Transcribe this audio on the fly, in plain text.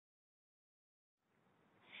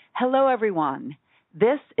Hello, everyone.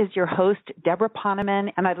 This is your host, Debra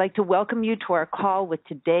Poneman, and I'd like to welcome you to our call with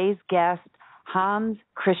today's guest, Hans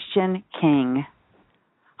Christian King.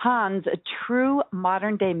 Hans, a true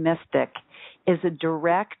modern-day mystic, is a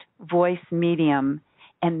direct voice medium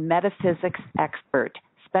and metaphysics expert,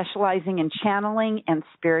 specializing in channeling and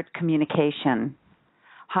spirit communication.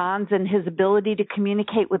 Hans and his ability to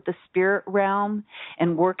communicate with the spirit realm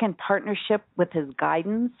and work in partnership with his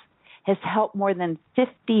guidance has helped more than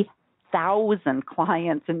 50,000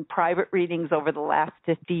 clients in private readings over the last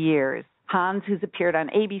 50 years. Hans, who's appeared on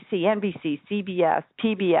ABC, NBC, CBS,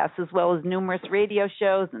 PBS, as well as numerous radio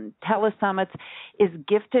shows and telesummits, is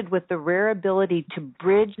gifted with the rare ability to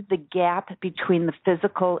bridge the gap between the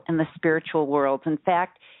physical and the spiritual worlds. In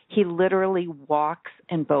fact, he literally walks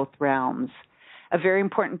in both realms. A very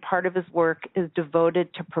important part of his work is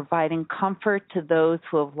devoted to providing comfort to those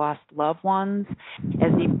who have lost loved ones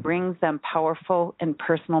as he brings them powerful and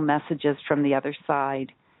personal messages from the other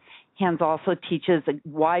side. Hans also teaches a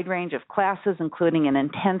wide range of classes, including an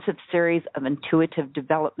intensive series of intuitive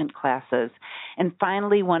development classes. And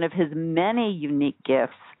finally, one of his many unique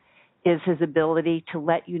gifts is his ability to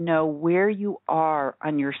let you know where you are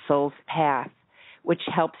on your soul's path, which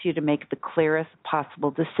helps you to make the clearest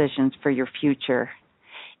possible decisions for your future.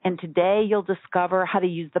 And today you'll discover how to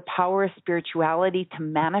use the power of spirituality to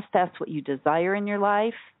manifest what you desire in your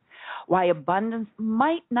life, why abundance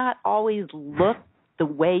might not always look the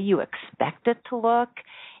way you expect it to look,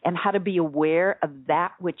 and how to be aware of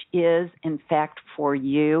that which is, in fact, for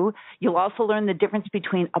you. You'll also learn the difference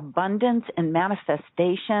between abundance and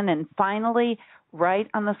manifestation. And finally, right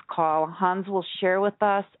on this call, Hans will share with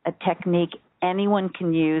us a technique anyone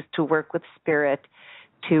can use to work with spirit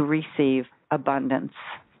to receive abundance.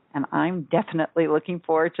 And I'm definitely looking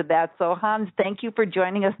forward to that. So, Hans, thank you for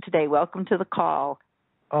joining us today. Welcome to the call.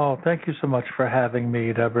 Oh, thank you so much for having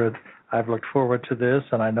me, Debra. I've looked forward to this,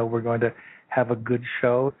 and I know we're going to have a good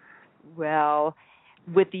show. Well,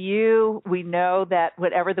 with you, we know that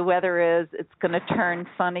whatever the weather is, it's going to turn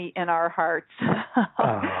sunny in our hearts.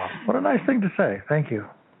 What a nice thing to say. Thank you.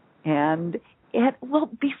 And well,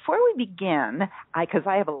 before we begin, because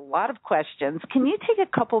I have a lot of questions, can you take a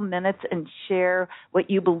couple minutes and share what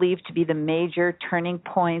you believe to be the major turning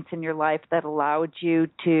points in your life that allowed you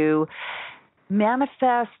to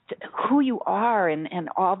manifest who you are and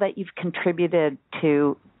all that you've contributed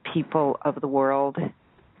to people of the world?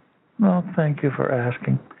 Well, thank you for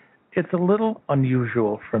asking. It's a little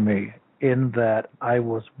unusual for me in that I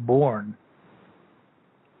was born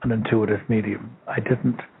an intuitive medium. I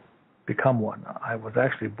didn't become one. I was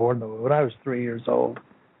actually born when I was 4 years old.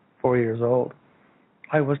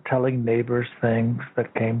 I was telling neighbors things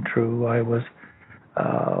that came true. I was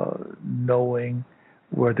knowing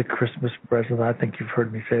where the Christmas presents, I think you've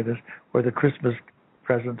heard me say this, where the Christmas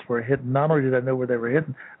presents were hidden. Not only did I know where they were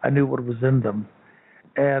hidden, I knew what was in them.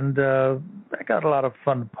 And I got a lot of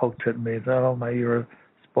fun poked at me. Oh, you're a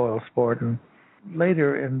spoiled sport. And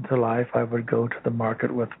later into life, I would go to the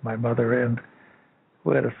market with my mother, and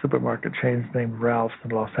we had a supermarket chain named Ralph's in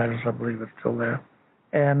Los Angeles. I believe it's still there.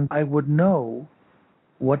 And I would know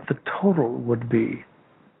what the total would be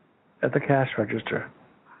at the cash register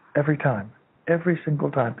every time. Every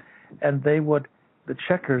single time. And the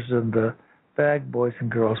checkers and the bag boys and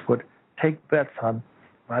girls would take bets on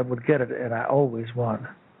I would get it, and I always won.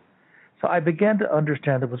 So I began to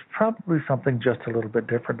understand there was probably something just a little bit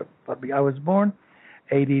different about me. I was born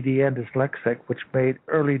ADD and dyslexic, which made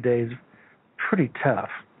early days pretty tough.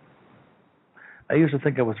 I used to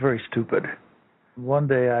think I was very stupid. One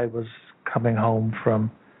day I was coming home from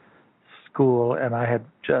school, and I had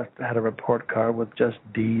just had a report card with just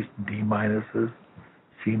D's, D minuses,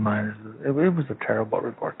 C minuses. It was a terrible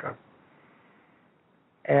report card.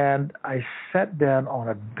 And I sat down on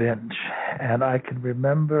a bench, and I can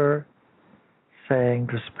remember saying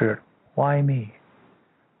to Spirit, why me?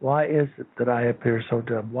 Why is it that I appear so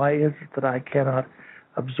dumb? Why is it that I cannot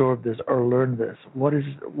absorb this or learn this? What is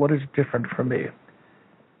different for me?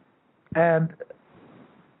 And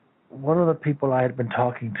one of the people I had been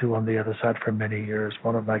talking to on the other side for many years,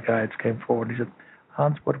 one of my guides came forward. He said,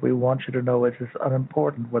 Hans, what we want you to know is it's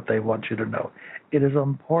unimportant what they want you to know. It is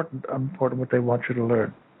unimportant what they want you to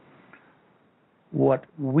learn. What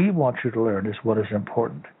we want you to learn is what is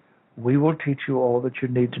important. We will teach you all that you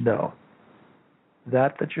need to know.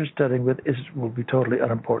 That you're studying with will be totally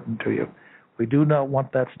unimportant to you. We do not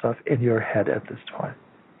want that stuff in your head at this time.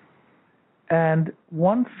 And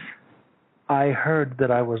once I heard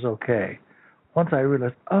that I was okay, once I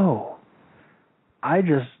realized, I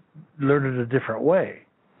just learned it a different way,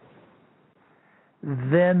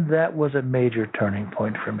 then that was a major turning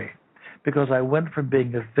point for me. because I went from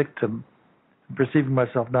being a victim, perceiving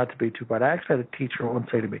myself not to be too bright. I actually had a teacher once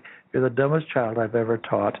say to me, "You're the dumbest child I've ever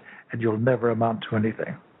taught, and you'll never amount to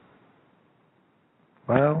anything."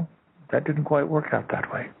 Well, that didn't quite work out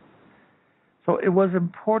that way. So it was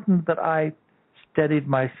important that I steadied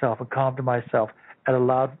myself and calmed myself and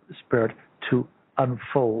allowed the Spirit to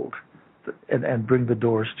unfold and bring the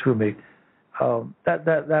doors to me.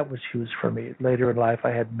 That was huge for me. Later in life,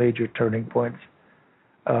 I had major turning points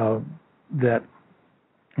that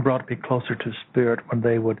brought me closer to Spirit when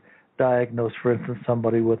they would diagnose, for instance,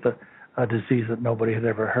 somebody with a disease that nobody had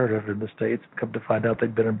ever heard of in the States, and come to find out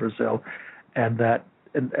they'd been in Brazil, and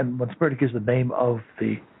when Spirit gives the name of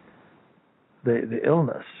the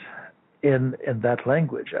illness in that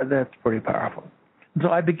language, that's pretty powerful. And so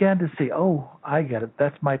I began to see, oh, I get it.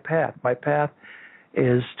 That's my path. My path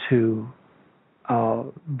is to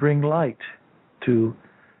bring light, to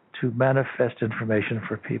manifest information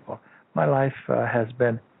for people. My life has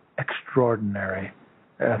been extraordinary,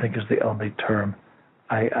 I think is the only term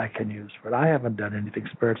I can use for it. I haven't done anything.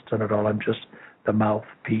 Spirit's done it all. I'm just the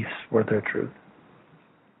mouthpiece for their truth.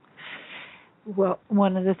 Well,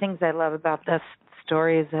 one of the things I love about this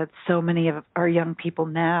story is that so many of our young people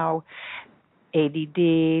now,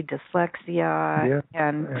 ADD, dyslexia,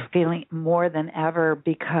 and feeling more than ever,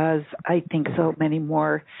 because I think so many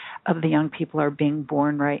more of the young people are being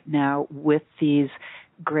born right now with these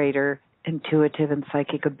greater intuitive and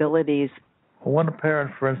psychic abilities. One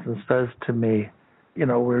parent, for instance, says to me,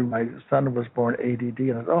 where my son was born ADD,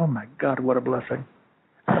 and I said, "Oh my God, what a blessing."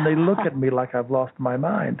 And they look at me like I've lost my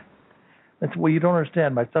mind. I said, "Well, you don't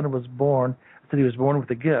understand. My son was born," I said, "he was born with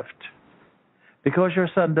a gift. Because your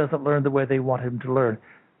son doesn't learn the way they want him to learn,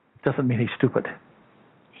 doesn't mean he's stupid."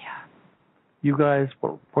 Yeah. You guys,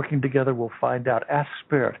 working together, will find out. Ask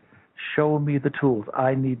Spirit, show me the tools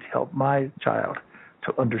I need to help my child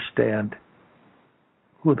to understand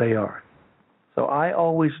who they are. So I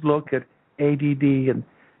always look at ADD and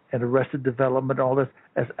arrested development, all this,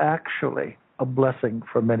 as actually a blessing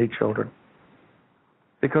for many children.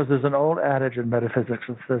 Because there's an old adage in metaphysics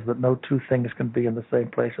that says that no two things can be in the same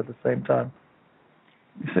place at the same time.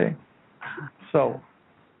 You see? So,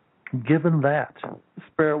 given that,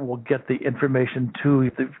 Spirit will get the information to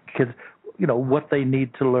the kids, what they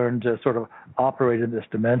need to learn to sort of operate in this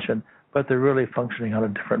dimension, but they're really functioning on a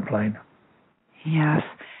different plane. Yes.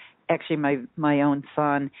 Actually, my own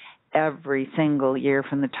son, every single year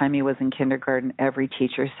from the time he was in kindergarten, every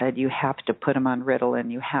teacher said, "You have to put him on Ritalin.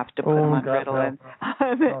 You have to put him on Ritalin."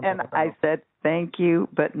 No. And I said, "Thank you,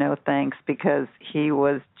 but no thanks," because he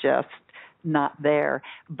was just not there.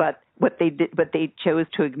 But what they chose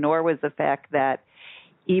to ignore was the fact that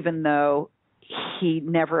even though he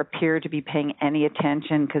never appeared to be paying any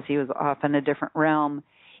attention because he was off in a different realm,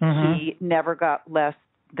 he never got less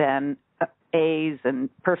than A's and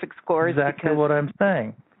perfect scores. Exactly what I'm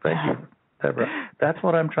saying. Thank you, Debra. That's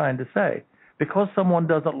what I'm trying to say. Because someone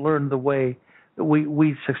doesn't learn the way that we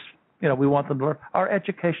want them to learn, our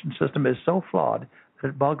education system is so flawed that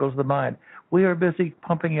it boggles the mind. We are busy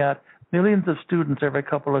pumping out millions of students every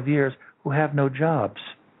couple of years who have no jobs.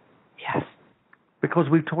 Yes. Because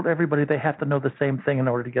we've told everybody they have to know the same thing in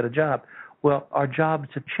order to get a job. Well, our jobs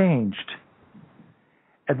have changed.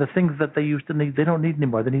 And the things that they used to need, they don't need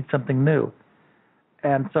anymore. They need something new.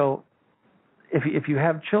 And so if you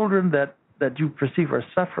have children that you perceive are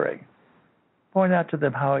suffering, point out to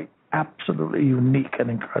them how absolutely unique and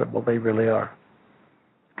incredible they really are.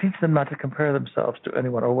 Teach them not to compare themselves to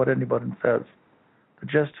anyone or what anybody says, but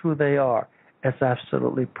just who they are as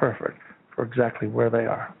absolutely perfect for exactly where they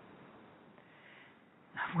are.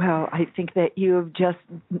 Well, I think that you have just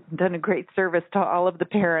done a great service to all of the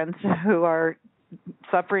parents who are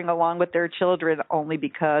suffering along with their children only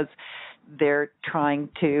because they're trying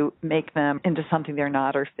to make them into something they're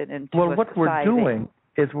not or fit into. Well, what we're doing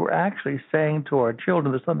is we're actually saying to our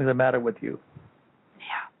children, there's something the matter with you.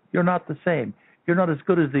 Yeah. You're not the same. You're not as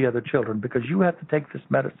good as the other children because you have to take this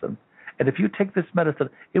medicine. And if you take this medicine,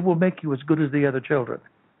 it will make you as good as the other children.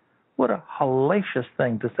 What a hellacious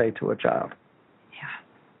thing to say to a child. Yeah.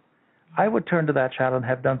 I would turn to that child and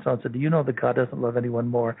have done so and said, "Do you know that God doesn't love anyone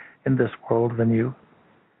more in this world than you?"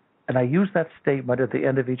 And I use that statement at the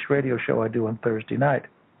end of each radio show I do on Thursday night.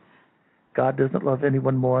 God doesn't love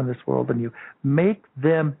anyone more in this world than you. Make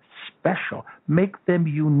them special. Make them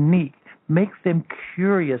unique. Make them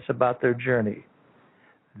curious about their journey.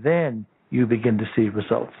 Then you begin to see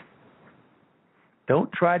results.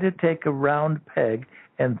 Don't try to take a round peg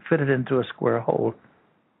and fit it into a square hole.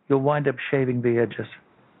 You'll wind up shaving the edges.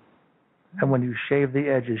 And when you shave the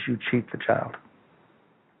edges, you cheat the child.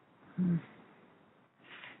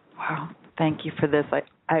 Wow. Thank you for this.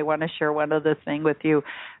 I want to share one other thing with you.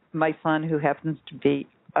 My son, who happens to be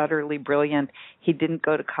utterly brilliant, he didn't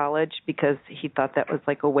go to college because he thought that was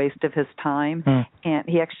like a waste of his time. And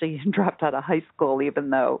he actually dropped out of high school, even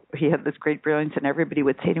though he had this great brilliance. And everybody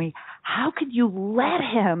would say to me, how could you let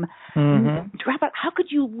him drop out? How could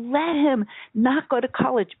you let him not go to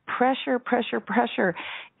college? Pressure, pressure, pressure.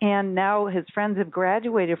 And now his friends have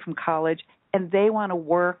graduated from college, and they want to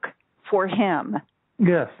work for him.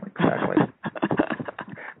 Yes, exactly.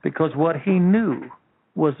 Because what he knew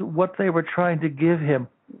was what they were trying to give him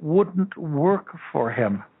wouldn't work for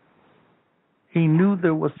him. He knew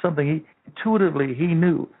there was something, intuitively he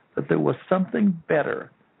knew that there was something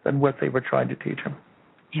better than what they were trying to teach him.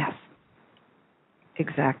 Yes,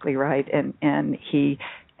 exactly right. And he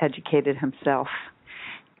educated himself.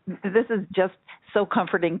 This is just so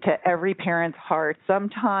comforting to every parent's heart.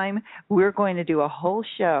 Sometime we're going to do a whole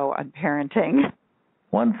show on parenting.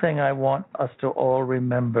 One thing I want us to all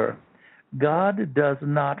remember, God does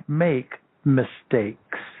not make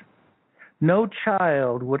mistakes. No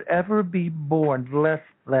child would ever be born less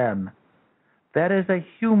than. That is a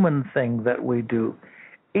human thing that we do.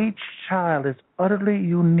 Each child is utterly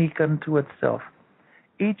unique unto itself.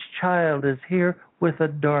 Each child is here with a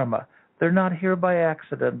dharma. They're not here by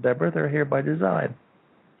accident, Deborah. They're here by design.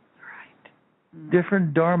 Right.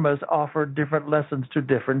 Different dharmas offer different lessons to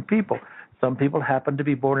different people. Some people happen to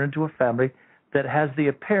be born into a family that has the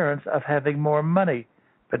appearance of having more money,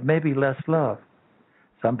 but maybe less love.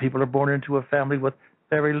 Some people are born into a family with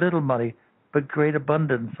very little money, but great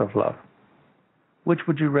abundance of love. Which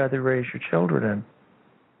would you rather raise your children in?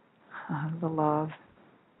 The love.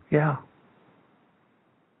 Yeah.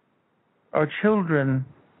 Our children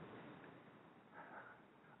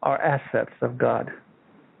are assets of God.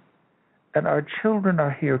 And our children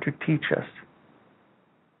are here to teach us,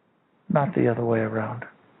 not the other way around.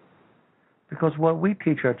 Because what we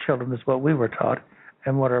teach our children is what we were taught,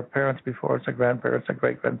 and what our parents before us, our grandparents, our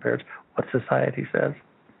great-grandparents, what society says.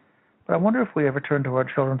 But I wonder if we ever turn to our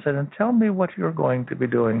children and say, and tell me what you're going to be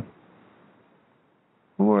doing.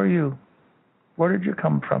 Who are you? Where did you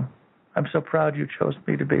come from? I'm so proud you chose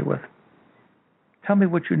me to be with. Tell me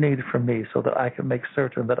what you need from me so that I can make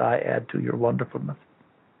certain that I add to your wonderfulness.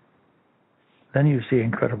 Then you see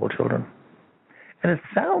incredible children. And it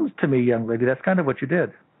sounds to me, young lady, that's kind of what you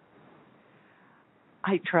did.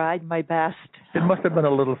 I tried my best. It must have been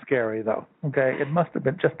a little scary, though, okay? It must have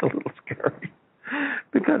been just a little scary.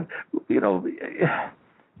 Because, you know,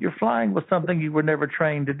 you're flying with something you were never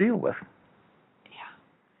trained to deal with.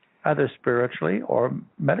 Yeah. Either spiritually or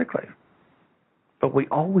medically. But we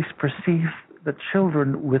always perceive the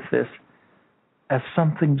children with this as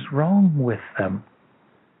something's wrong with them.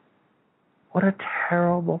 What a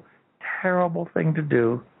terrible, terrible thing to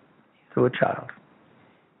do to a child.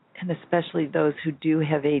 And especially those who do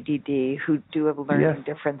have ADD, who do have learning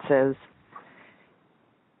differences.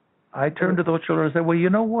 I turn to those children and say, well,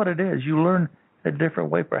 you know what it is. You learn a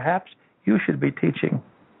different way. Perhaps you should be teaching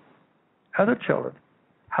other children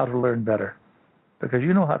how to learn better. Because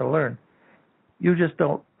you know how to learn. You just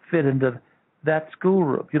don't fit into that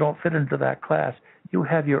schoolroom. You don't fit into that class. You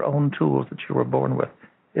have your own tools that you were born with.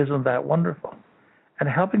 Isn't that wonderful? And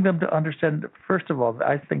helping them to understand, first of all,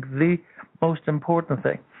 I think the most important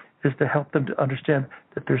thing is to help them to understand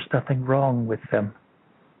that there's nothing wrong with them.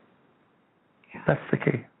 Yeah. That's the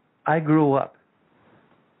key. I grew up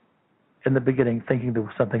in the beginning thinking there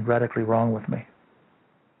was something radically wrong with me.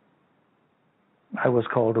 I was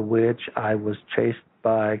called a witch. I was chased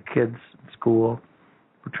by kids in school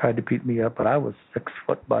who tried to beat me up, but I was 6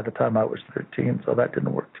 foot by the time I was 13, so that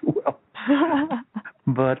didn't work too well.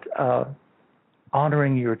 But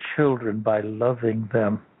honoring your children by loving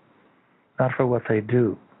them, not for what they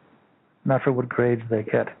do, not for what grades they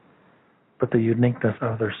get, but the uniqueness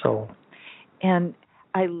of their soul. And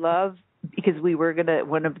I love, because we were going to,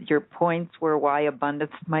 one of your points were why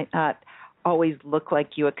abundance might not always look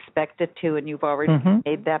like you expect it to, and you've already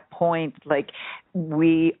made that point. Like,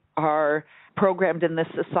 we are programmed in this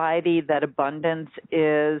society that abundance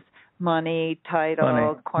is money,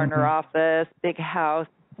 title, corner office, big house.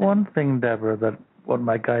 One thing, Deborah, that what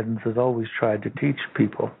my guidance has always tried to teach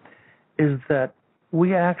people is that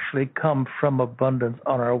we actually come from abundance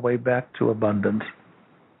on our way back to abundance.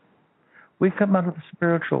 We come out of the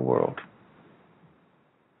spiritual world.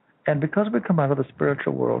 And because we come out of the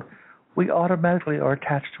spiritual world, we automatically are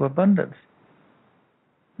attached to abundance.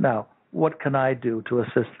 Now, what can I do to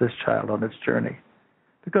assist this child on its journey?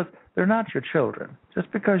 Because they're not your children. Just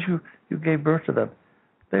because you gave birth to them,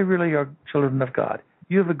 they really are children of God.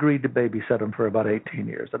 You've agreed to babysit them for about 18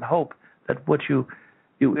 years and hope that what you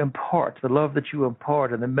impart, the love that you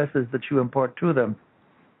impart and the message that you impart to them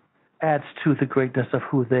adds to the greatness of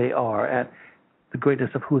who they are, and the greatness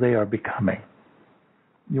of who they are becoming.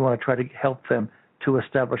 You want to try to help them to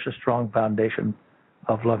establish a strong foundation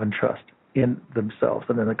of love and trust in themselves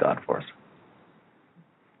and in the God force.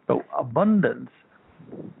 So abundance,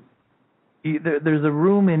 there's a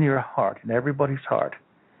room in your heart, in everybody's heart,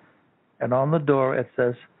 and on the door it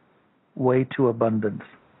says, way to abundance.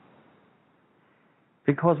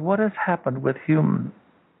 Because what has happened with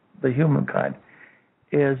the humankind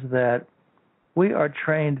is that we are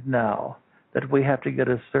trained now that we have to get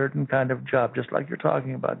a certain kind of job, just like you're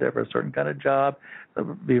talking about, Debra, a certain kind of job,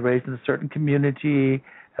 be raised in a certain community,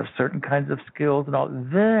 have certain kinds of skills and all.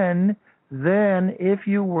 Then, if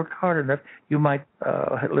you work hard enough, you might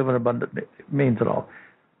live in abundant means and all.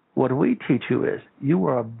 What we teach you is you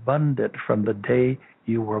were abundant from the day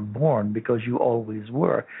you were born because you always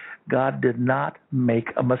were. God did not make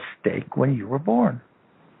a mistake when you were born.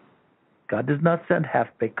 God does not send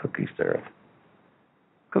half-baked cookies to earth.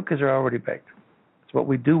 Cookies are already baked. It's what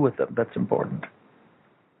we do with them that's important.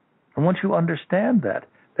 And once you understand that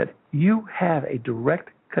you have a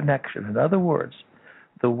direct connection, in other words,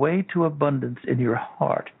 the way to abundance in your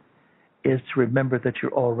heart is to remember that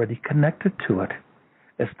you're already connected to it.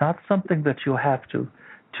 It's not something that you have to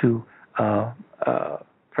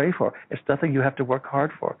pray for. It's nothing you have to work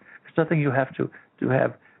hard for. It's nothing you have to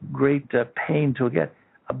have great pain to get.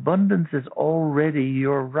 Abundance is already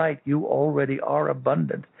your right. You already are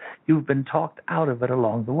abundant. You've been talked out of it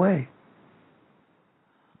along the way.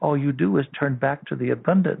 All you do is turn back to the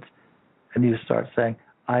abundance, and you start saying,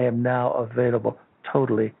 I am now available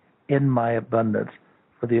totally in my abundance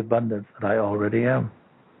for the abundance that I already am.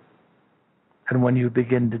 And when you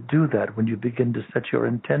begin to do that, when you begin to set your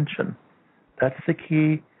intention, that's the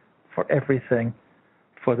key for everything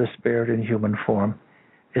for the spirit in human form,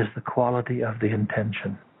 is the quality of the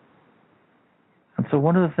intention. And so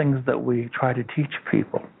one of the things that we try to teach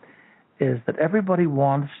people is that everybody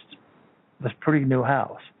wants this pretty new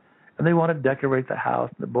house. And they want to decorate the house,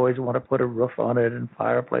 and the boys want to put a roof on it and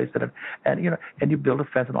fireplace in it, and you build a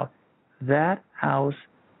fence and all. That house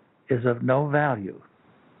is of no value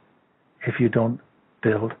if you don't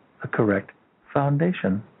build a correct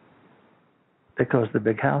foundation, because the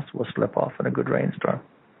big house will slip off in a good rainstorm.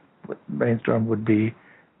 Rainstorm would be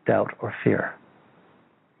doubt or fear.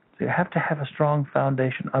 So you have to have a strong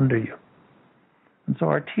foundation under you. And so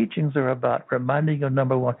our teachings are about reminding you,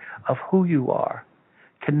 number one, of who you are,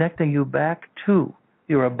 connecting you back to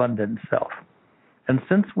your abundant self. And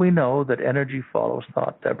since we know that energy follows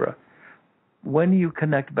thought, Debra, when you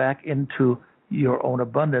connect back into your own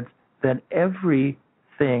abundance, then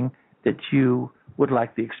everything that you would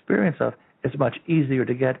like the experience of is much easier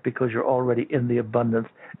to get because you're already in the abundance.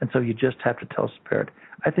 And so you just have to tell Spirit,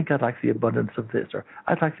 I think I'd like the abundance of this, or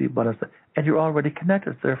I'd like the abundance of that. And you're already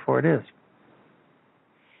connected, therefore it is.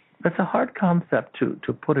 It's a hard concept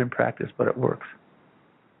to put in practice, but it works.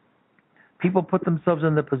 People put themselves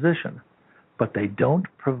in the position, but they don't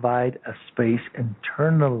provide a space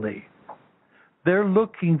internally. They're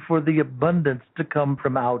looking for the abundance to come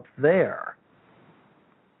from out there.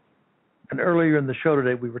 And earlier in the show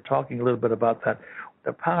today, we were talking a little bit about that.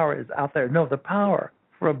 The power is out there. No, the power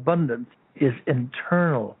for abundance is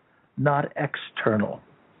internal, not external.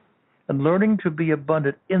 And learning to be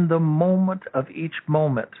abundant in the moment of each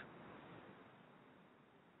moment.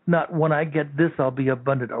 Not when I get this, I'll be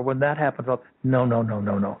abundant, or when that happens,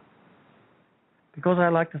 No. Because I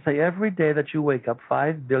like to say every day that you wake up,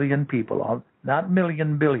 5 billion people, not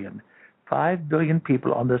million, billion, 5 billion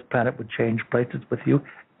people on this planet would change places with you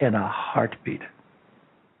in a heartbeat.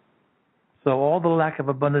 So all the lack of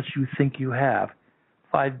abundance you think you have,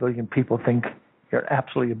 5 billion people think you're an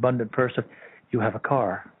absolutely abundant person. You have a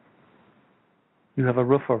car. You have a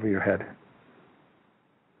roof over your head.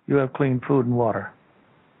 You have clean food and water.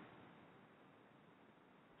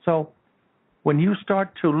 So when you start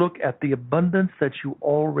to look at the abundance that you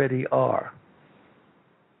already are,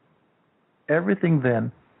 everything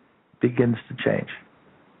then begins to change.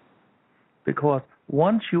 Because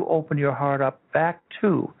once you open your heart up back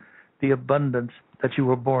to the abundance that you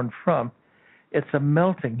were born from, it's a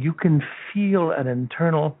melting. You can feel an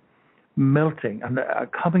internal melting and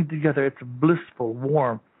coming together. It's a blissful,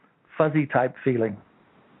 warm, fuzzy type feeling.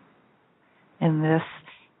 And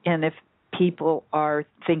if people are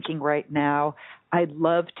thinking right now, I'd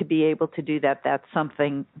love to be able to do that. That's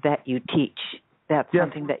something that you teach. That's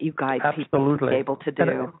something that you guide people to be able to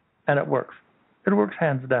do. And it works. It works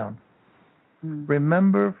hands down.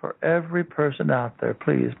 Remember, for every person out there,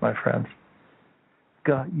 please, my friends,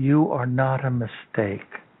 God, you are not a mistake.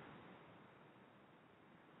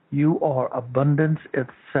 You are abundance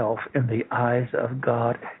itself in the eyes of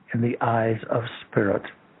God, in the eyes of Spirit.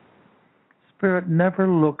 Spirit never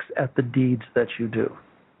looks at the deeds that you do,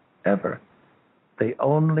 ever. They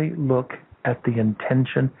only look at the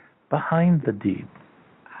intention behind the deed.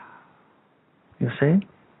 You see?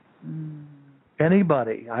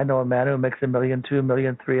 Anybody, I know a man who makes $1 million, $2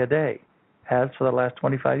 million, $3 million a day, has for the last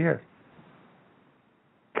 25 years.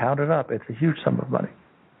 Count it up. It's a huge sum of money.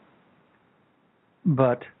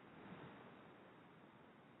 But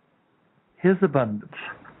his abundance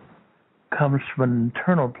comes from an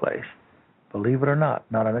internal place, believe it or not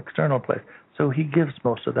an external place. So he gives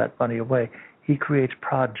most of that money away. He creates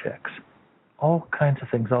projects, all kinds of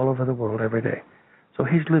things all over the world every day. So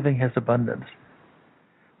he's living his abundance.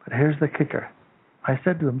 But here's the kicker. I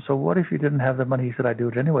said to him, so what if you didn't have the money? He said, I do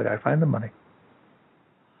it anyway. I find the money.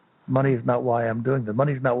 Money is not why I'm doing it.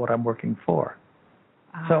 Money is not what I'm working for.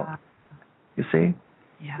 So, you see?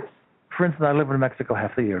 Yes. For instance, I live in Mexico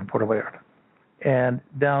half the year, in Puerto Vallarta. And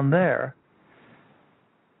down there,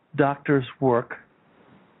 doctors work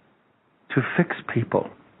to fix people.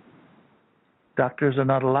 Doctors are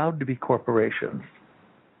not allowed to be corporations.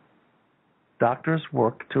 Doctors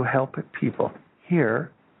work to help people.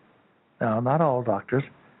 Here, now, not all doctors,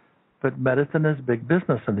 but medicine is big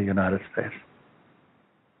business in the United States.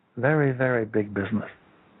 Very, very big business.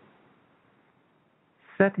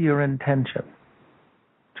 Set your intention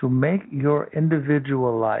to make your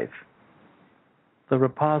individual life the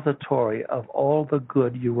repository of all the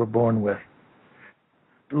good you were born with.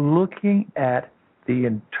 Looking at the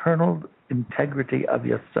internal integrity of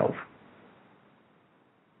yourself.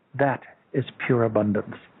 That is pure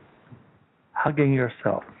abundance. Hugging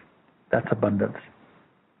yourself, that's abundance.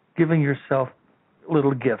 Giving yourself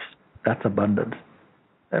little gifts, that's abundance.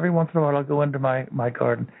 Every once in a while I'll go into my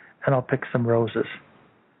garden and I'll pick some roses,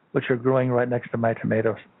 which are growing right next to my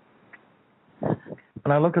tomatoes.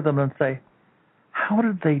 And I look at them and say, how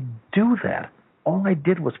did they do that? All I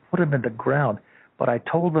did was put them in the ground, but I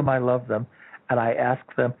told them I loved them, and I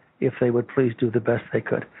asked them if they would please do the best they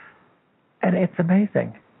could. And it's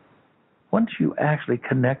amazing. Once you actually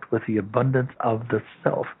connect with the abundance of the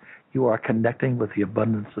self, you are connecting with the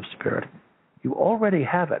abundance of spirit. You already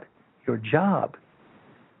have it. Your job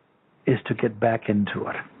is to get back into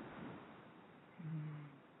it.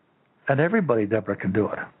 And everybody, Debra, can do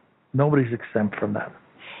it. Nobody's exempt from that.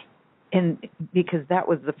 And because that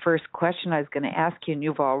was the first question I was going to ask you, and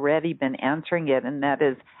you've already been answering it, and that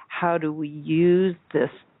is, how do we use this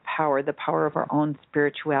power, the power of our own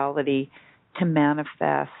spirituality, to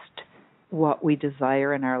manifest what we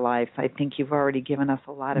desire in our life? I think you've already given us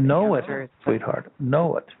a lot of answers. Know it, sweetheart.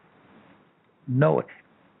 Know it. Know it.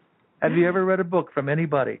 Have you ever read a book from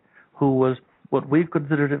anybody who was what we've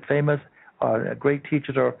considered it famous, a great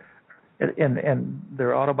teacher, or in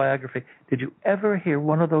their autobiography? Did you ever hear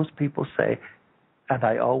one of those people say, and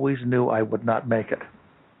I always knew I would not make it?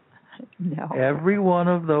 No. Every one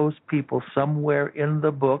of those people somewhere in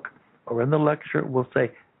the book or in the lecture will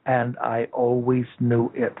say, and I always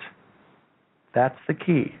knew it. That's the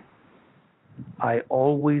key. I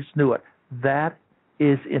always knew it. That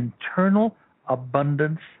is internal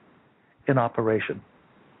abundance in operation.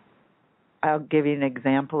 I'll give you an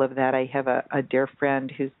example of that. I have a dear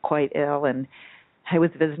friend who's quite ill, and I was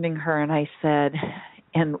visiting her, and I said,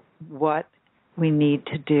 and what we need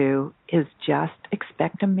to do is just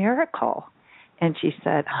expect a miracle. And she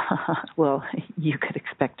said, well, you could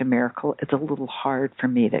expect a miracle. It's a little hard for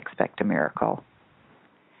me to expect a miracle.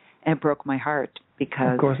 And it broke my heart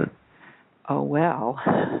because, of course it. Oh, well.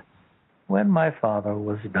 When my father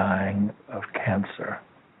was dying of cancer,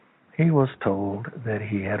 he was told that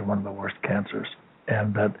he had one of the worst cancers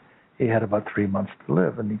and that he had about 3 months to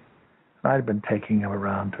live. And I'd been taking him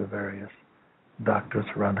around to various doctors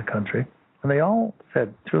around the country, and they all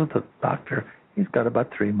said to the doctor, he's got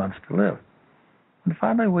about 3 months to live. And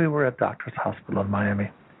finally we were at Doctor's Hospital in Miami,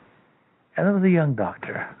 and it was a young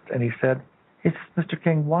doctor, and he said, Mr.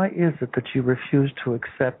 King, why is it that you refuse to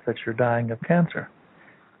accept that you're dying of cancer?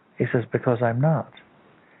 He says, because I'm not.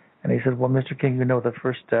 And he said, well, Mr. King, you know the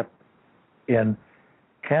first step in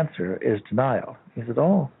cancer is denial. He said,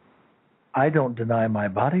 oh, I don't deny my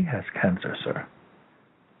body has cancer, sir.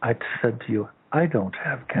 I said to you, I don't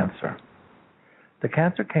have cancer. The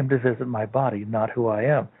cancer came to visit my body, not who I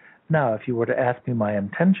am. Now, if you were to ask me my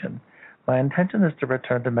intention is to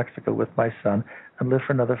return to Mexico with my son and live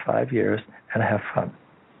for another 5 years and have fun.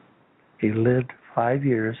 He lived 5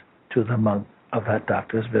 years to the month of that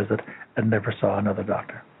doctor's visit and never saw another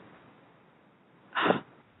doctor.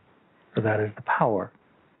 So that is the power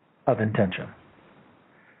of intention.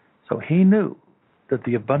 So he knew that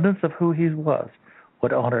the abundance of who he was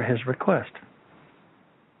would honor his request.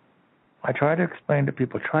 I try to explain to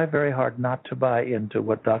people, try very hard not to buy into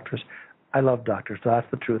what doctors, I love doctors, so that's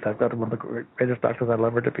the truth. I've got one of the greatest doctors I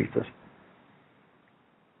love her to pieces.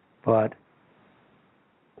 But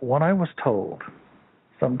when I was told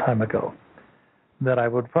some time ago that I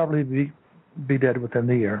would probably be dead within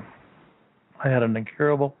the year, I had an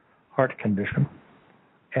incurable heart condition,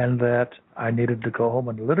 and that I needed to go home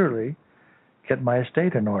and literally get my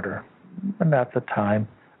estate in order. And at the time,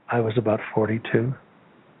 I was about 42.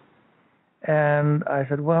 And I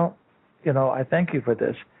said, well, I thank you for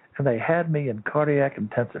this. And they had me in cardiac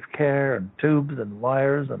intensive care and tubes and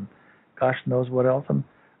wires and gosh knows what else. And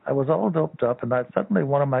I was all doped up, and suddenly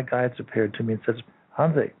one of my guides appeared to me and says,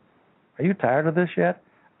 Hansi, are you tired of this yet?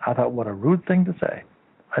 I thought, what a rude thing to say.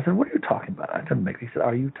 I said, what are you talking about? I didn't make it. He said,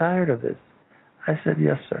 are you tired of this? I said,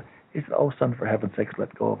 yes, sir. He said, oh, son, for heaven's sakes,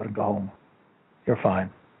 let go of it and go home. You're fine.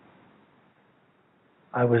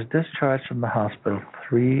 I was discharged from the hospital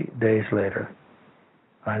 3 days later.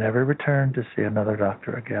 I never returned to see another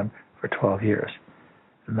doctor again for 12 years.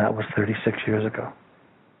 And that was 36 years ago.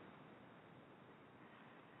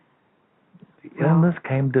 The illness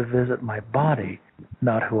came to visit my body,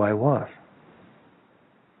 not who I was.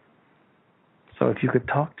 So if you could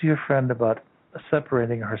talk to your friend about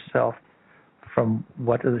separating herself from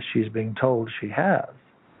what she's being told she has,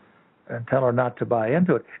 and tell her not to buy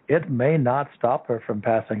into it, it may not stop her from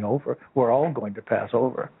passing over. We're all going to pass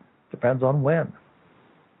over. Depends on when.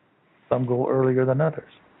 Some go earlier than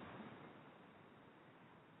others.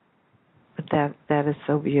 That is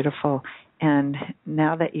so beautiful. And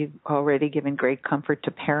now that you've already given great comfort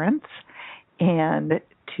to parents and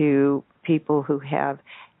to people who have,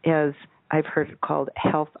 as I've heard it called,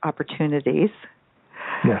 health opportunities.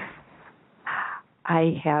 Yes.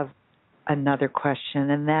 I have another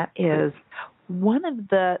question, and that is, one of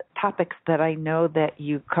the topics that I know that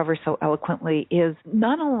you cover so eloquently is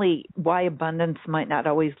not only why abundance might not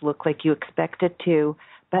always look like you expect it to,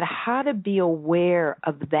 but how to be aware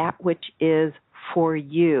of that which is for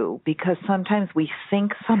you, because sometimes we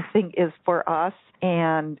think something is for us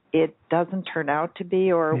and it doesn't turn out to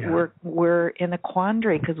be, or we're in a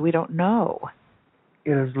quandary because we don't know.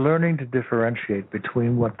 It is learning to differentiate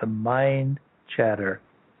between what the mind chatter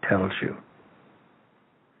tells you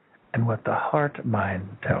and what the heart mind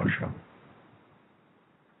tells you.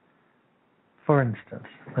 For instance,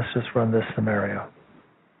 let's just run this scenario.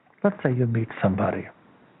 Let's say you meet somebody,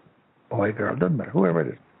 boy, girl, doesn't matter, whoever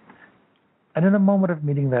it is. And in the moment of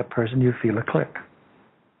meeting that person, you feel a click,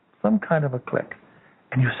 some kind of a click.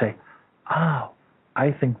 And you say, oh,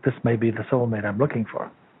 I think this may be the soulmate I'm looking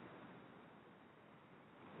for.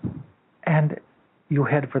 And you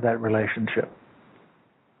head for that relationship.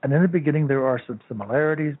 And in the beginning, there are some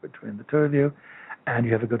similarities between the two of you, and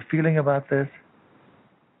you have a good feeling about this.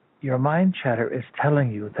 Your mind chatter is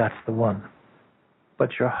telling you that's the one. But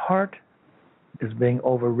your heart is being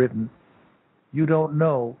overridden. You don't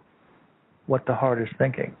know what the heart is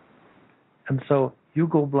thinking. And so you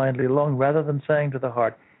go blindly along rather than saying to the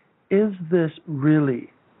heart, is this really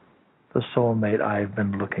the soulmate I've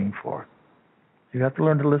been looking for? You have to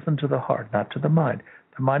learn to listen to the heart, not to the mind.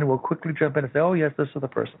 The mind will quickly jump in and say, oh, yes, this is the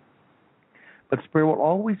person. But Spirit will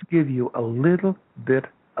always give you a little bit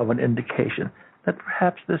of an indication that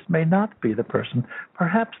perhaps this may not be the person.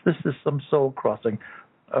 Perhaps this is some soul-crossing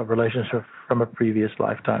relationship from a previous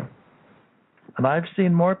lifetime. And I've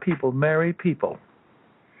seen more people marry people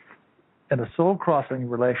in a soul-crossing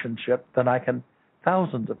relationship than I can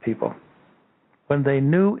thousands of people, when they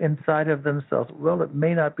knew inside of themselves, well, it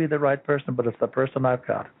may not be the right person, but it's the person I've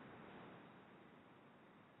got.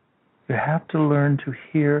 You have to learn to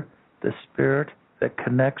hear the Spirit that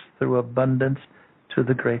connects through abundance to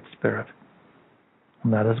the Great Spirit.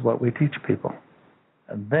 And that is what we teach people.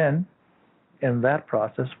 And then, in that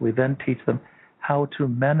process, we then teach them how to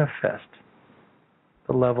manifest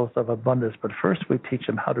the levels of abundance. But first, we teach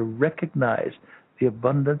them how to recognize the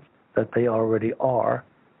abundance that they already are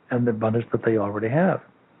and the abundance that they already have.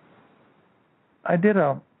 I did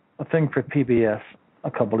a thing for PBS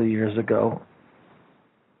a couple of years ago,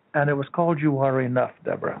 and it was called You Are Enough,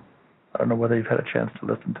 Debra. I don't know whether you've had a chance to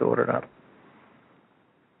listen to it or not.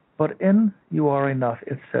 But in You Are Enough,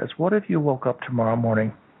 it says, what if you woke up tomorrow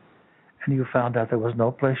morning and you found out there was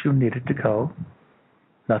no place you needed to go,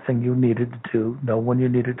 nothing you needed to do, no one you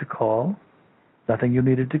needed to call, nothing you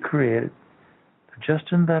needed to create.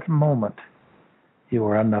 Just in that moment, you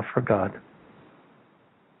were enough for God.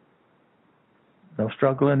 No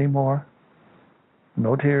struggle anymore,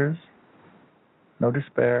 no tears, no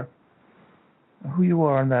despair. Who you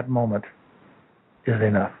are in that moment is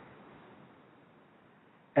enough.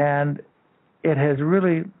 And it has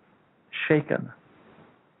really shaken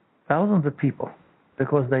thousands of people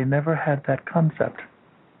because they never had that concept.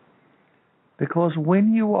 Because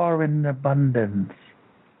when you are in abundance,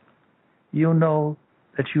 you know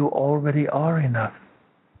that you already are enough,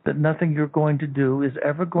 that nothing you're going to do is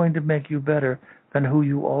ever going to make you better than who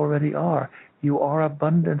you already are. You are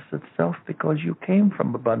abundance itself because you came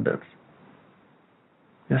from abundance.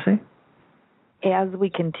 You see? As we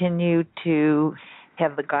continue to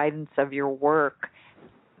have the guidance of your work,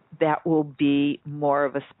 that will be more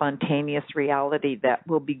of a spontaneous reality that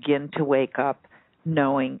will begin to wake up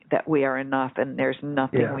knowing that we are enough and there's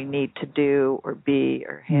nothing we need to do or be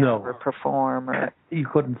or have or perform. Or you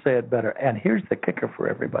couldn't say it better. And here's the kicker for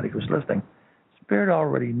everybody who's listening. Spirit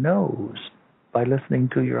already knows by listening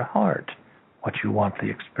to your heart what you want the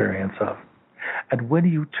experience of. And when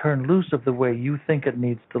you turn loose of the way you think it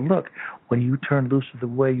needs to look, when you turn loose of the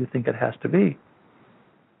way you think it has to be,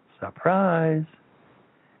 surprise!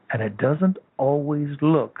 And it doesn't always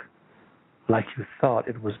look like you thought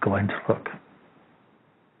it was going to look.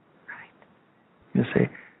 You see,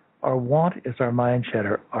 our want is our mind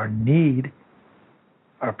chatter. Our need,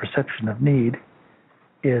 our perception of need,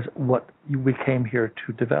 is what we came here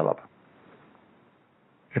to develop.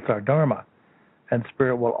 It's our dharma. And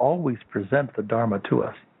Spirit will always present the dharma to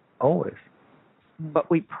us, always.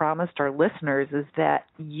 What we promised our listeners is that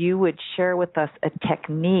you would share with us a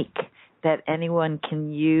technique that anyone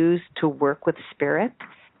can use to work with Spirit,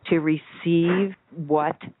 to receive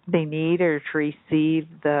what they need or to receive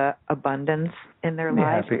the abundance in their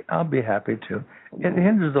lives. I'll be happy to. It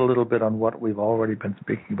hinges a little bit on what we've already been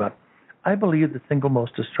speaking about. I believe the single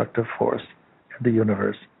most destructive force in the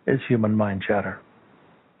universe is human mind chatter.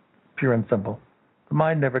 Pure and simple. The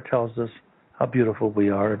mind never tells us how beautiful we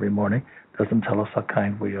are every morning, doesn't tell us how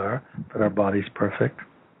kind we are, that our body's perfect,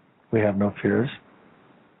 we have no fears.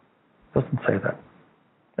 Doesn't say that.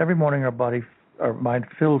 Every morning our mind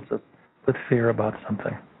fills us with fear about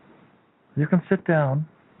something. You can sit down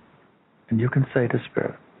and you can say to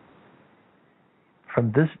Spirit,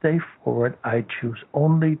 from this day forward, I choose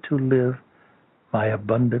only to live my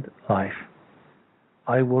abundant life.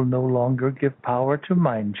 I will no longer give power to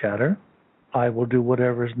mind chatter. I will do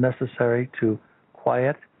whatever is necessary to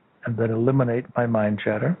quiet and then eliminate my mind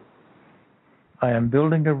chatter. I am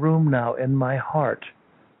building a room now in my heart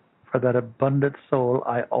for that abundant soul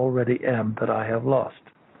I already am that I have lost.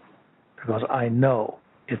 Because I know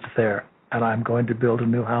it's there, and I'm going to build a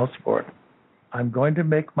new house for it. I'm going to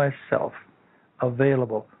make myself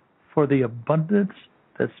available for the abundance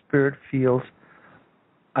that Spirit feels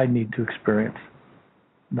I need to experience.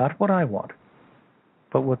 Not what I want,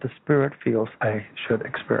 but what the Spirit feels I should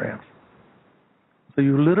experience. So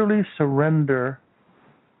you literally surrender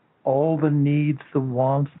all the needs, the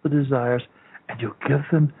wants, the desires, and you give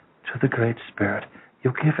them to the Great Spirit.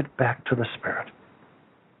 You give it back to the Spirit.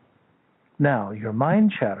 Now, your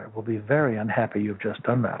mind chatter will be very unhappy you've just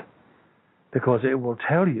done that, because it will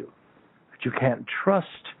tell you that you can't trust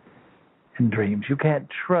in dreams. You can't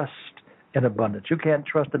trust in abundance. You can't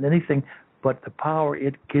trust in anything but the power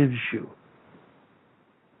it gives you.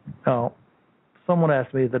 Now, someone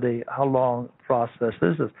asked me the other day how long a process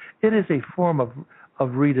this is. It is a form of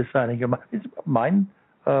redesigning your mind. It's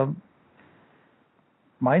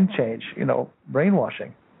mind change,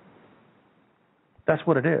 brainwashing. That's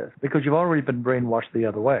what it is, because you've already been brainwashed the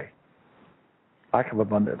other way. Lack of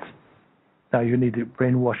abundance. Now you need to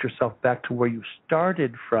brainwash yourself back to where you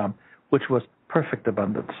started from, which was perfect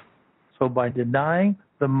abundance. So by denying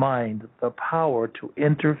the mind the power to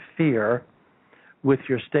interfere with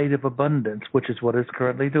your state of abundance, which is what it's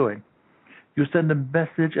currently doing, you send a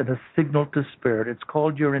message and a signal to Spirit. It's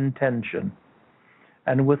called your intention.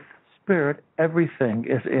 And with Spirit, everything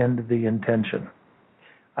is in the intention.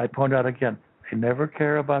 I point out again, they never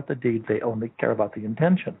care about the deed, they only care about the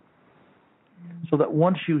intention. So that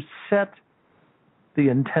once you set the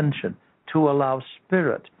intention to allow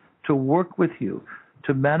Spirit to work with you,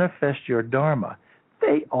 to manifest your Dharma,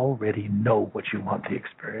 they already know what you want the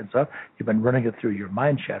experience of. You've been running it through your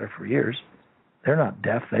mind chatter for years. They're not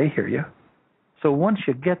deaf, they hear you. So once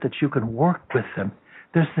you get that you can work with them,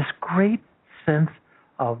 there's this great sense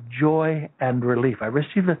of joy and relief. I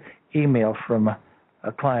received an email from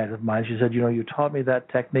a client of mine. She said, you taught me that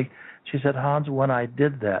technique. She said, Hans, when I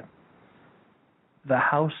did that, the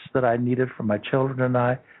house that I needed for my children and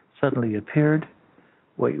I suddenly appeared.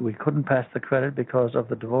 We couldn't pass the credit because of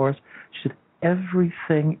the divorce. She said,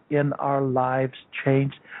 everything in our lives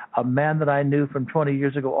changed. A man that I knew from 20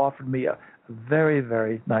 years ago offered me a very,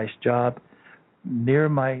 very nice job near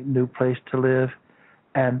my new place to live.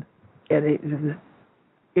 And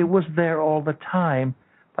it was there all the time,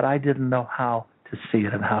 but I didn't know how to see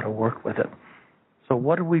it and how to work with it. So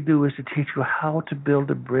what we do is to teach you how to build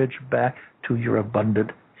a bridge back to your abundant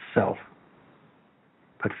self.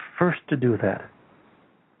 But first, to do that,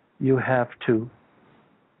 you have to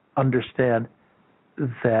understand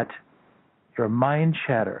that your mind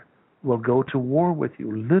chatter will go to war with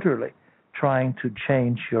you, literally trying to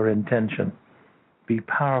change your intention. Be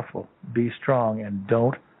powerful, be strong, and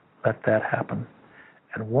don't let that happen.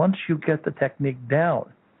 And once you get the technique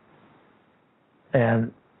down,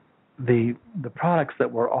 and the products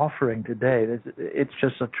that we're offering today, it's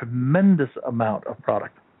just a tremendous amount of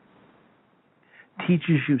product.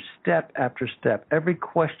 Teaches you step after step. Every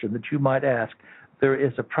question that you might ask, there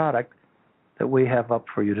is a product that we have up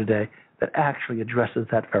for you today that actually addresses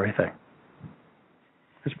that very thing.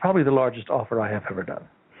 It's probably the largest offer I have ever done.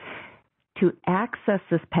 To access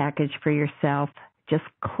this package for yourself, just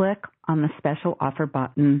click on the special offer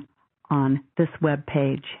button on this web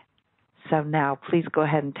page. So now, please go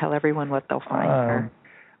ahead and tell everyone what they'll find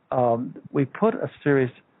here. We put a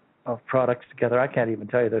series of products together. I can't even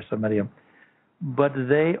tell you, there's so many of them. But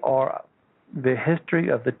they are the history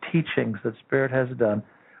of the teachings that Spirit has done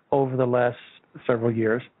over the last several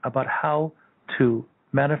years about how to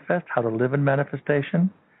manifest, how to live in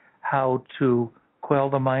manifestation, how to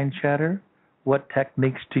quell the mind chatter, what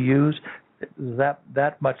techniques to use.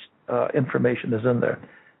 That much information is in there.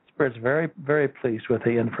 Spirit's very, very pleased with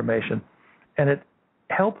the information. And it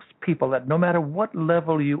helps people that no matter what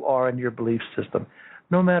level you are in your belief system,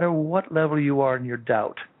 no matter what level you are in your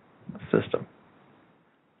doubt system,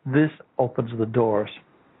 this opens the doors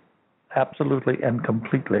absolutely and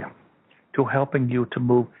completely to helping you to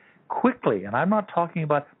move quickly. And I'm not talking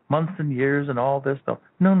about months and years and all this stuff.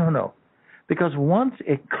 No. Because once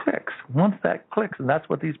that clicks, and that's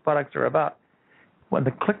what these products are about, when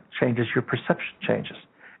the click changes, your perception changes.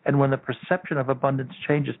 And when the perception of abundance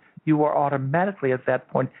changes, you are automatically at that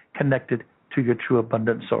point connected to your true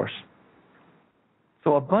abundant source.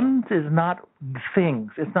 So abundance is not things.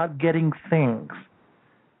 It's not getting things.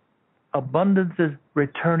 Abundance is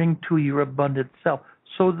returning to your abundant self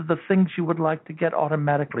so that the things you would like to get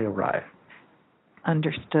automatically arrive.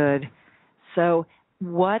 Understood. So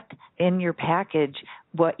what in your package,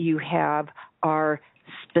 what you have are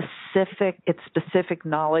specific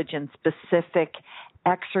knowledge and specific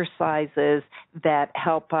exercises that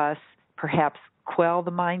help us perhaps quell the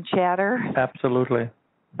mind chatter? Absolutely.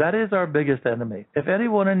 That is our biggest enemy. If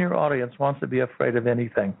anyone in your audience wants to be afraid of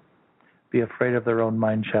anything, be afraid of their own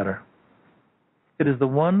mind chatter. It is the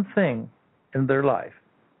one thing in their life,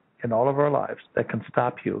 in all of our lives, that can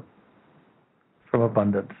stop you from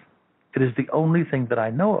abundance. It is the only thing that I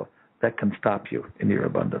know of that can stop you in your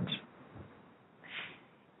abundance.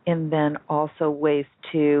 And then also ways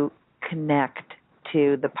to connect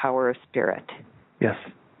to the power of Spirit. Yes.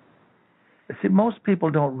 See, most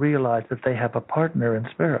people don't realize that they have a partner in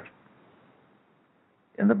Spirit.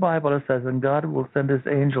 In the Bible it says, and God will send his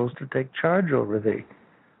angels to take charge over thee.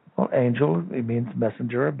 Well, angel, it means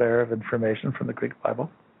messenger or bearer of information from the Greek Bible.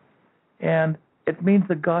 And it means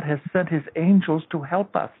that God has sent his angels to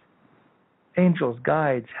help us. Angels,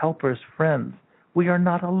 guides, helpers, friends. We are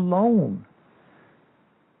not alone.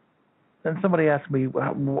 Then somebody asked me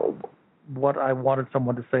what I wanted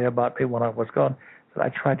someone to say about me when I was gone. That I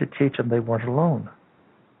tried to teach them they weren't alone.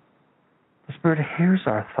 The Spirit hears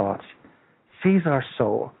our thoughts, sees our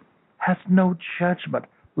soul, has no judgment,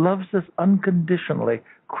 loves us unconditionally,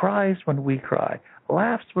 cries when we cry,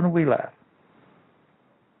 laughs when we laugh.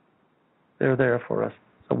 They're there for us,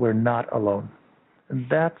 so we're not alone. And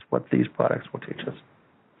that's what these products will teach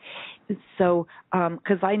us. So,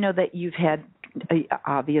 because I know that you've had,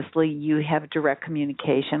 obviously, you have direct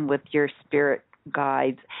communication with your spirit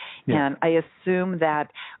guides. Yeah. And I assume that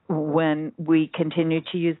when we continue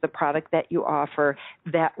to use the product that you offer,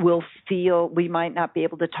 that we'll feel, we might not be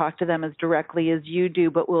able to talk to them as directly as you do,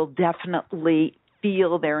 but we'll definitely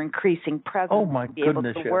feel their increasing presence. Oh, my be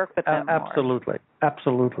goodness. able to work with them Absolutely. more.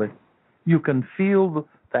 Absolutely. You can feel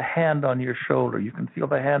the hand on your shoulder. You can feel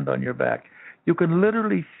the hand on your back. You can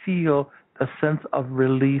literally feel the sense of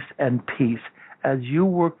release and peace as you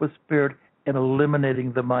work with Spirit in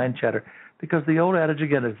eliminating the mind chatter. Because the old adage,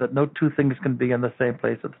 again, is that no two things can be in the same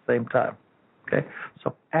place at the same time. Okay?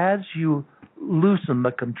 So as you loosen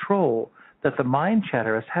the control that the mind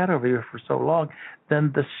chatter has had over you for so long,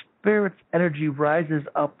 then the Spirit's energy rises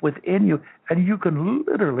up within you, and you can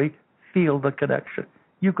literally feel the connection.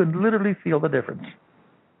 You can literally feel the difference.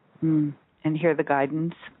 And hear the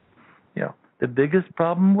guidance. Yeah. The biggest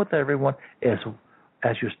problem with everyone is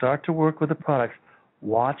as you start to work with the products,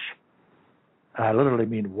 watch, I literally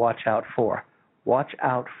mean watch out for. watch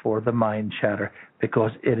out for the mind chatter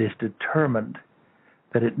because it is determined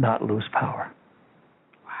that it not lose power.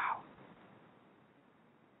 Wow.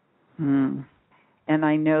 And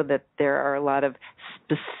I know that there are a lot of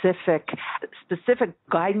specific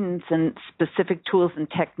guidance and specific tools and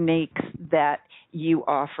techniques that you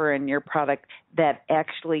offer in your product that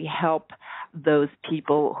actually help those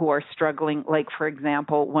people who are struggling. Like, for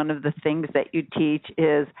example, one of the things that you teach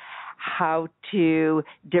is how to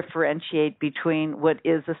differentiate between what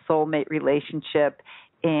is a soulmate relationship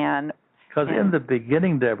and... Because in the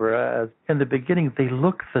beginning, Deborah, they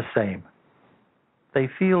look the same. They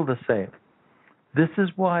feel the same. This is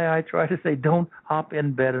why I try to say don't hop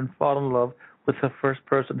in bed and fall in love with the first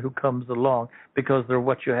person who comes along because they're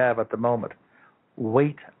what you have at the moment.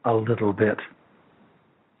 Wait a little bit.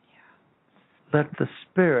 Yeah. Let the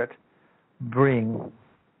Spirit bring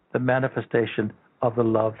the manifestation of the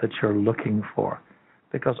love that you're looking for.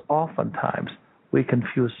 Because oftentimes we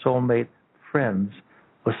confuse soulmate friends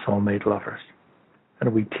with soulmate lovers.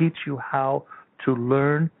 And we teach you how to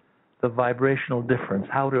learn the vibrational difference,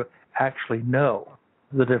 how to actually know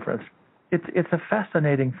the difference. It's a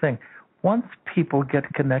fascinating thing. Once people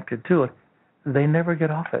get connected to it, they never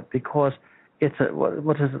get off it because it's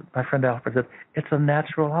what is it? My friend Alfred said, it's a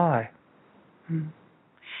natural high.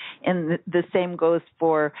 And the same goes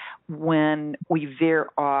for when we veer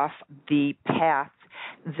off the path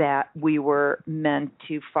that we were meant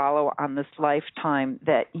to follow on this lifetime,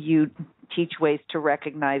 that you teach ways to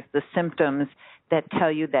recognize the symptoms that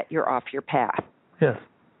tell you that you're off your path. Yes.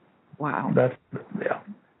 Wow.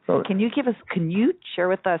 So can you share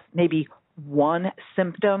with us maybe one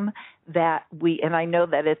symptom that and I know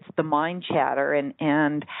that it's the mind chatter,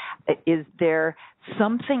 and is there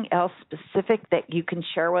something else specific that you can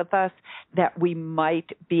share with us that we might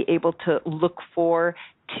be able to look for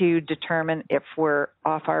to determine if we're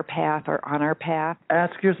off our path or on our path?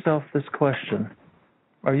 Ask yourself this question.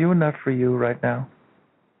 Are you enough for you right now?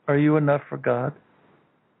 Are you enough for God?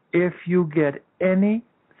 If you get any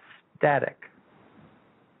static,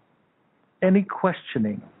 any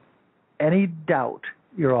questioning, any doubt,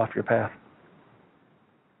 you're off your path.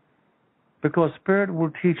 Because Spirit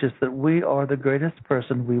will teach us that we are the greatest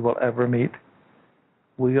person we will ever meet.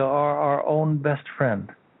 We are our own best friend.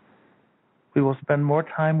 We will spend more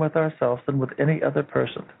time with ourselves than with any other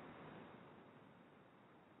person.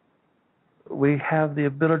 We have the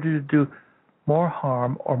ability to do more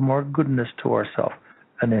harm or more goodness to ourselves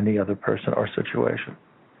than any other person or situation.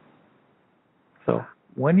 So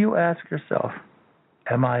when you ask yourself,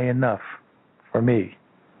 am I enough for me?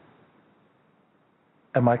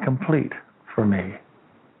 Am I complete for me?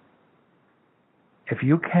 If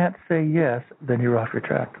you can't say yes, then you're off your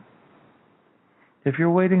track. If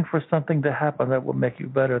you're waiting for something to happen that will make you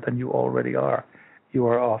better than you already are, you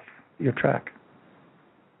are off your track.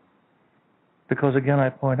 Because again, I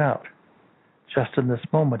point out, just in this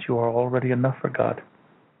moment, you are already enough for God.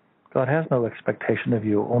 God has no expectation of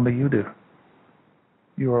you, only you do.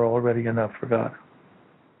 You are already enough for God.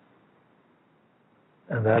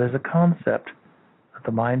 And that is a concept that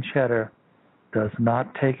the mind chatter does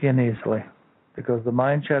not take in easily, because the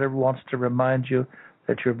mind chatter wants to remind you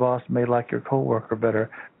that your boss may like your coworker better.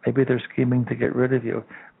 Maybe they're scheming to get rid of you.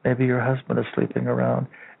 Maybe your husband is sleeping around,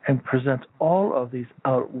 and presents all of these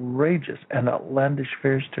outrageous and outlandish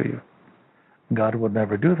fears to you. God would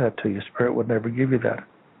never do that to you. Spirit would never give you that.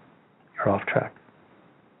 You're off track.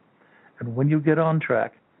 And when you get on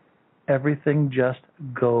track, everything just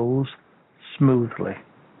goes smoothly.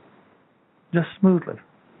 Just smoothly.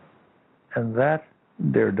 And that,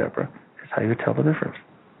 dear Debra, is how you tell the difference.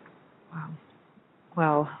 Wow.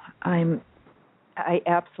 Well, I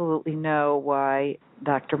absolutely know why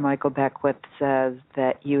Dr. Michael Beckwith says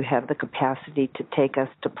that you have the capacity to take us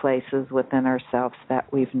to places within ourselves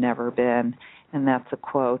that we've never been. And that's a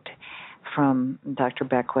quote from Dr.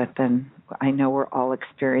 Beckwith, and I know we're all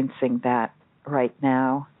experiencing that right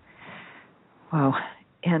now. Wow.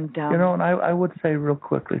 And and I would say real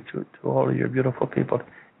quickly to all of your beautiful people,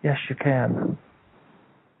 yes, you can.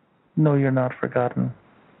 No, you're not forgotten.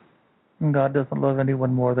 God doesn't love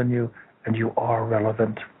anyone more than you, and you are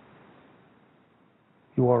relevant.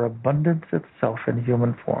 You are abundance itself in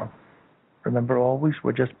human form. Remember, always,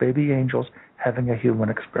 we're just baby angels having a human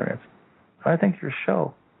experience. I think your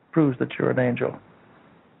show proves that you're an angel.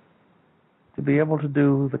 To be able to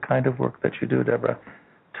do the kind of work that you do, Debra,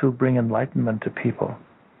 to bring enlightenment to people,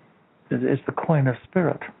 is the coin of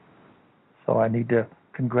Spirit. So I need to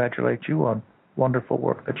congratulate you on wonderful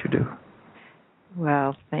work that you do.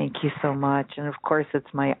 Well, thank you so much. And of course,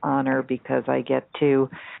 it's my honor because I get to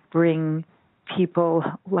bring people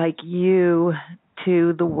like you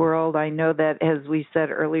to the world. I know that, as we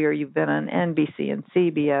said earlier, you've been on NBC and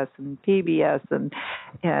CBS and PBS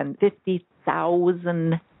and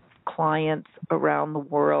 50,000 clients around the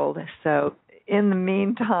world. So in the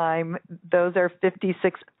meantime, those are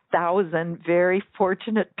 56,000 very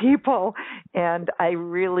fortunate people, and I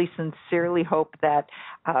really sincerely hope that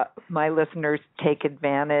my listeners take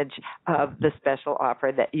advantage of the special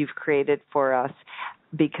offer that you've created for us,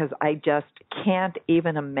 because I just can't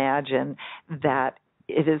even imagine that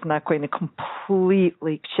it is not going to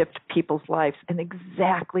completely shift people's lives in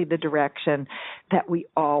exactly the direction that we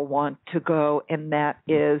all want to go, and that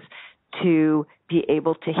is to be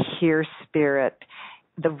able to hear Spirit,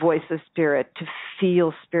 the voice of Spirit, to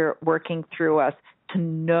feel Spirit working through us, to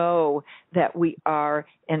know that we are,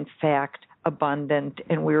 in fact, abundant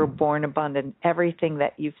and we were born abundant, everything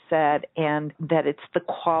that you've said, and that it's the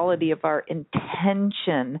quality of our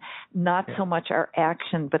intention, not so much our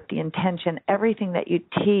action, but the intention. Everything that you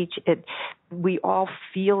teach, we all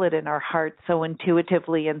feel it in our hearts so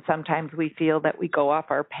intuitively, and sometimes we feel that we go off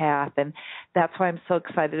our path, and that's why I'm so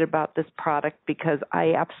excited about this product, because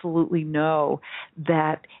I absolutely know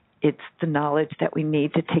that it's the knowledge that we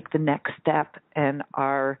need to take the next step in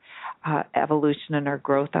our evolution and our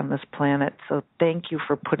growth on this planet. So thank you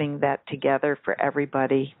for putting that together for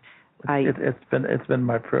everybody. It's been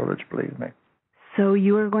my privilege, believe me. So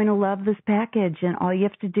you are going to love this package, and all you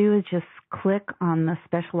have to do is just click on the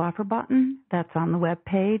special offer button that's on the web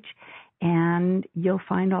page, and you'll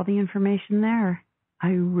find all the information there. I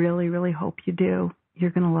really, really hope you do.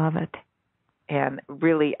 You're going to love it. And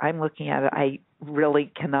really, I'm looking at it. I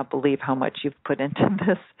really cannot believe how much you've put into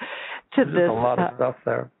this. There's a lot of stuff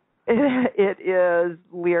there. It is.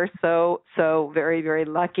 We are so very, very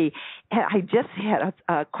lucky. And I just had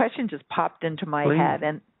a question just popped into my head,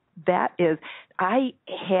 and that is, I'm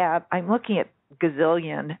looking at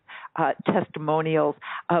gazillion testimonials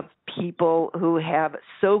of people who have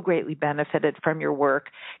so greatly benefited from your work.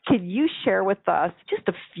 Can you share with us just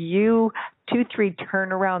a few, 2-3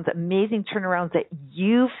 turnarounds, amazing turnarounds that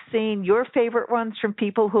you've seen, your favorite ones from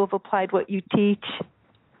people who have applied what you teach?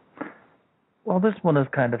 Well, this one is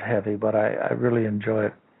kind of heavy, but I really enjoy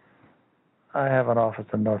it. I have an office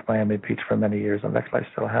in North Miami Beach for many years, and actually I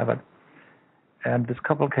still have it. And this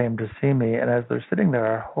couple came to see me, and as they're sitting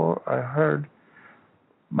there, I heard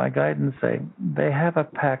my guidance say, they have a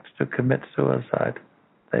pact to commit suicide.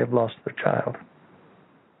 They have lost their child.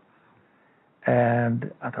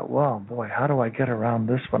 And I thought, well, boy, how do I get around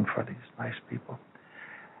this one for these nice people?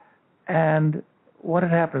 And what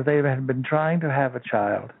had happened, they had been trying to have a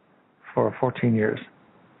child for 14 years.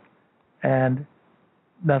 And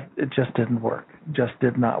it just didn't work. Just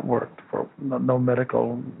did not work. For no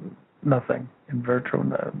medical, nothing. In vitro,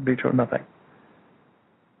 nothing.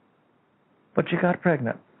 But she got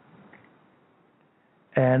pregnant.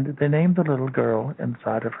 And they named the little girl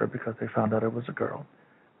inside of her, because they found out it was a girl.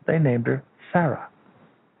 They named her Sarah.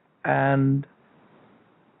 And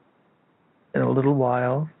in a little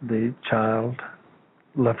while, the child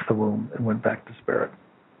left the womb and went back to spirit.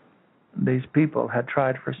 These people had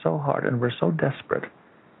tried for so hard and were so desperate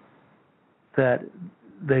that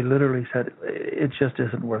they literally said, it just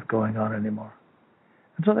isn't worth going on anymore.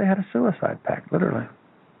 And so they had a suicide pact, literally.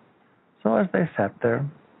 So as they sat there,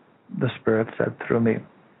 the Spirit said through me,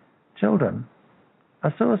 children,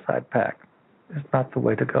 a suicide pact is not the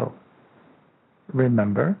way to go.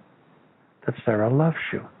 Remember that Sarah loves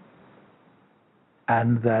you,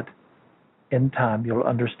 and that in time you'll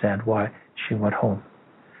understand why she went home.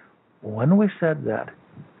 When we said that,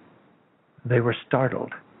 they were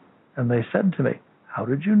startled, and they said to me, how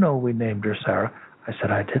did you know we named her Sarah? I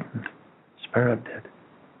said, I didn't. Spirit did.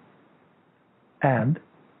 And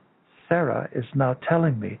Sarah is now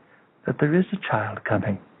telling me that there is a child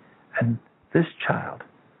coming, and this child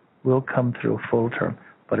will come through full term,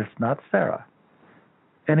 but it's not Sarah.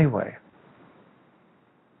 Anyway,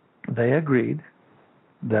 they agreed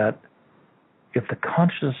that if the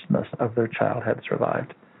consciousness of their child had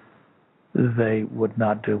survived, they would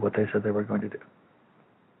not do what they said they were going to do.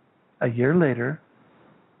 A year later,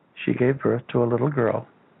 she gave birth to a little girl,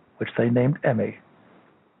 which they named Emmy.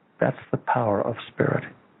 That's the power of Spirit,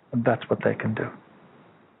 and that's what they can do.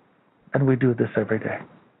 And we do this every day.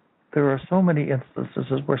 There are so many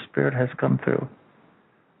instances where Spirit has come through.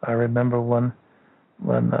 I remember when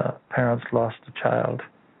parents lost a child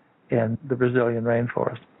in the Brazilian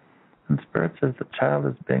rainforest, and Spirit says the child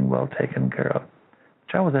is being well taken care of.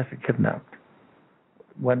 The child was actually kidnapped.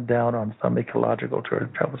 Went down on some ecological tour.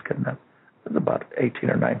 The child was kidnapped. It was about 18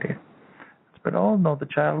 or 19. But oh no, the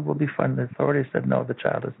child will be fine. The authorities said no, the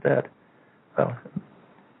child is dead. Well,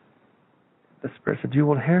 The Spirit said, "You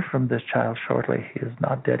will hear from this child shortly. He is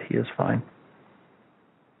not dead. He is fine."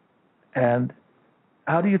 And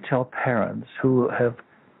how do you tell parents who have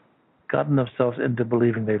gotten themselves into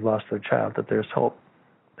believing they've lost their child that there's hope?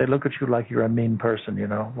 They look at you like you're a mean person, you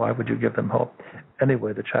know. Why would you give them hope?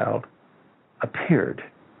 Anyway, the child appeared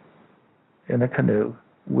in a canoe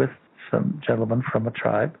with some gentlemen from a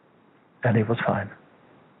tribe, and he was fine.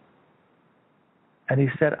 And he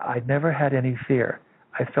said, "I never had any fear.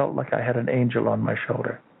 I felt like I had an angel on my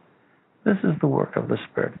shoulder." This is the work of the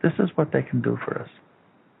Spirit. This is what they can do for us.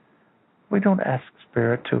 We don't ask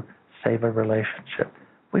Spirit to save a relationship.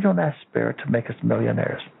 We don't ask Spirit to make us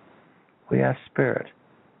millionaires. We ask Spirit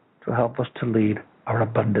to help us to lead our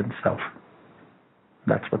abundant self.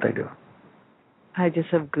 That's what they do. I just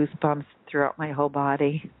have goosebumps throughout my whole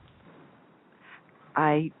body.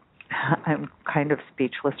 I'm kind of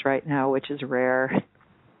speechless right now, which is rare.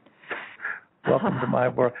 Welcome to my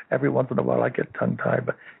world. Every once in a while I get tongue-tied,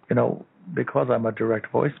 but, you know, because I'm a direct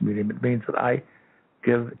voice medium, it means that I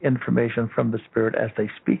give information from the Spirit as they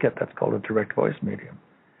speak it. That's called a direct voice medium.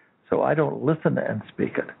 So I don't listen and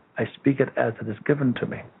speak it. I speak it as it is given to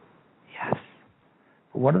me. Yes.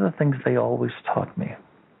 One of the things they always taught me,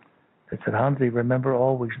 they said, "Hansi, remember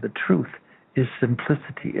always the truth is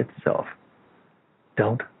simplicity itself.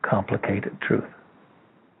 Don't complicate truth."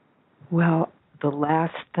 Well, the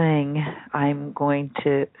last thing I'm going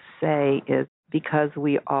to say is, because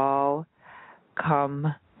we all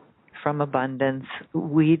come from abundance,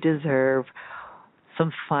 we deserve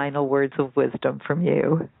some final words of wisdom from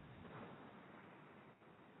you.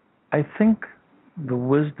 I think the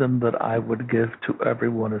wisdom that I would give to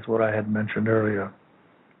everyone is what I had mentioned earlier.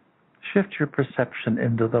 Shift your perception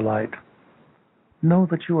into the light. Know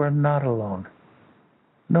that you are not alone.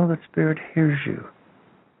 Know that Spirit hears you.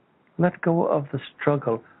 Let go of the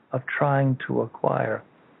struggle of trying to acquire,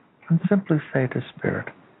 and simply say to Spirit,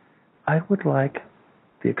 "I would like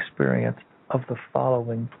the experience of the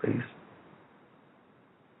following, please.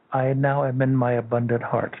 I now am in my abundant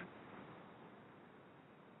heart."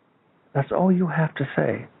 That's all you have to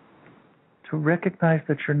say. To recognize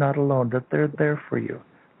that you're not alone, that they're there for you,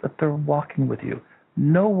 that they're walking with you.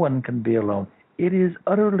 No one can be alone. It is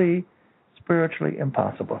utterly spiritually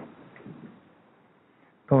impossible.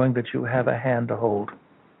 Knowing that you have a hand to hold,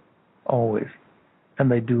 always.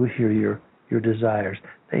 And they do hear your desires.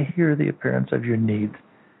 They hear the appearance of your needs.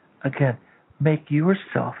 Again, make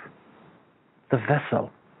yourself the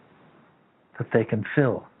vessel that they can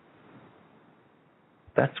fill.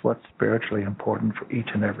 That's what's spiritually important for each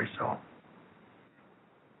and every soul.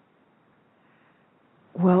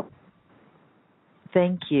 Well,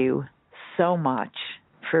 thank you so much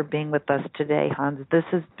for being with us today, Hans. This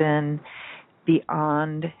has been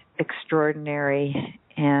beyond extraordinary,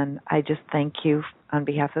 and I just thank you on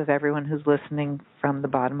behalf of everyone who's listening from the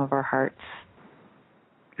bottom of our hearts.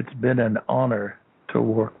 It's been an honor to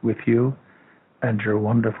work with you and your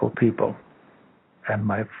wonderful people. And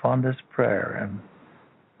my fondest prayer and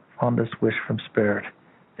fondest wish from Spirit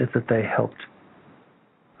is that they helped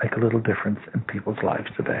make a little difference in people's lives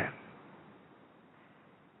today.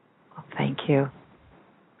 Well, thank you.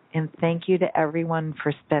 And thank you to everyone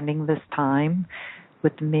for spending this time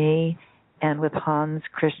with me and with Hans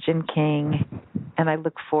Christian King. And I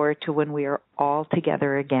look forward to when we are all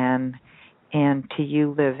together again and to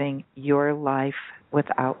you living your life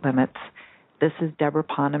without limits. This is Debra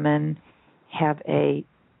Poneman. Have a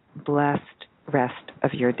blessed rest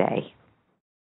of your day.